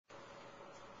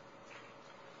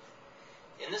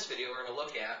In this video, we're going to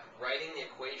look at writing the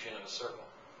equation of a circle.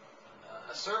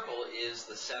 A circle is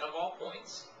the set of all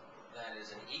points that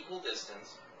is an equal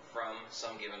distance from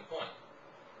some given point.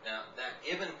 Now, that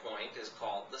given point is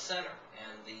called the center,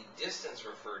 and the distance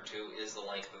referred to is the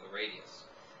length of the radius.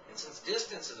 And since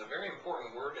distance is a very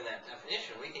important word in that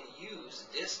definition, we can use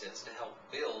distance to help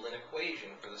build an equation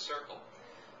for the circle.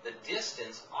 The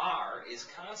distance r is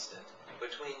constant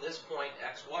between this point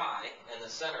xy and the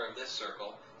center of this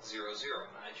circle 0, 0.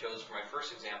 And I chose for my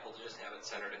first example to just have it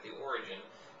centered at the origin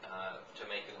to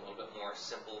make it a little bit more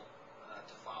simple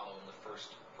to follow in the first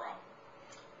problem.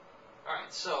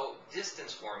 Alright, so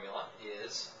distance formula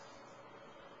is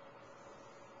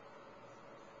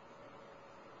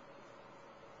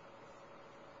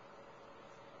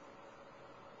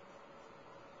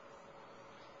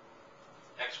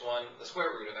x1, the square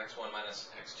root of x1 minus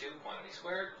x2, quantity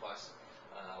squared, plus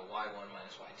y1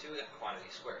 minus y2, that quantity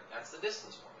squared. That's the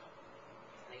distance formula.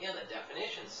 And again, the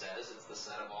definition says it's the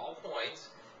set of all points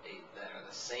that are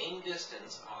the same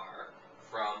distance r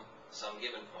from some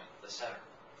given point, the center.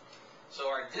 So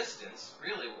our distance,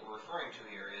 really what we're referring to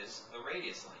here is the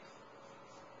radius length.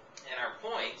 And our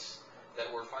points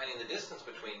that we're finding the distance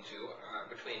between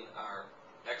our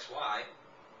xy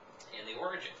and the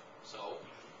origin. So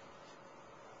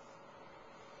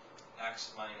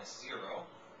x minus 0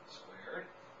 squared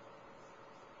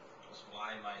plus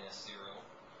y minus 0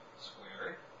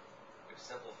 squared, which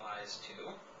simplifies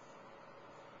to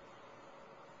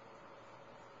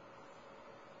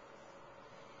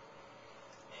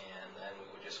then we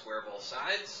would just square both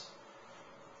sides.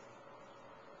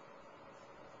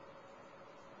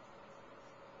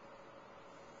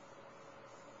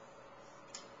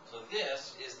 So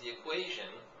this is the equation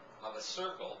of a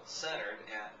circle centered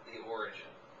at the origin.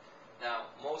 Now,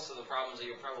 most of the problems that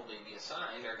you'll probably be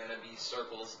assigned are going to be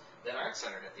circles that aren't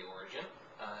centered at the origin.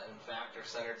 In fact, are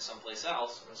centered someplace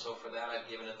else, and so for that I've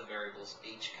given it the variables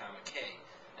h, k.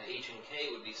 Now, h and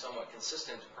k would be somewhat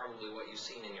consistent to probably what you've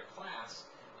seen in your class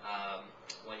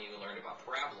when you learned about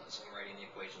parabolas and writing the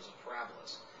equations of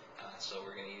parabolas. So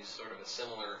we're going to use sort of a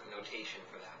similar notation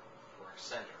for that, for our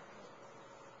center.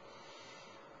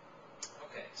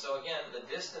 Okay, so again, the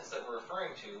distance that we're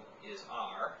referring to is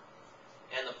r,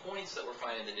 and the points that we're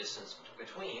finding the distance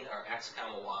between are x,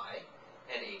 y,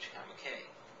 and h, k.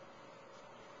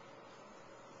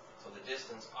 So the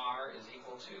distance r is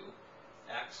equal to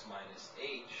x minus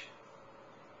h,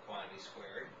 quantity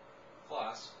squared,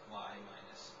 plus y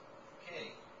minus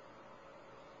k,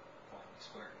 quantity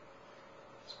squared.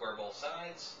 Square both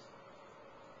sides.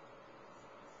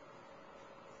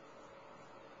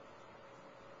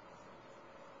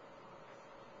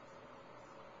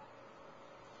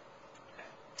 Okay.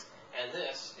 And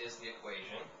this is the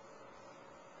equation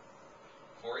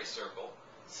for a circle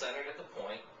centered at the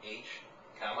point h,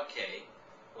 k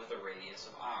with a radius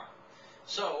of r.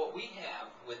 So what we have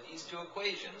with these two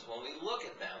equations, when we look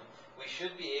at them, we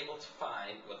should be able to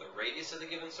find what the radius of the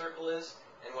given circle is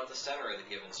and what the center of the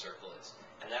given circle is.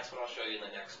 And that's what I'll show you in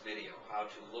the next video, how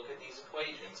to look at these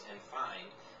equations and find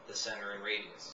the center and radius.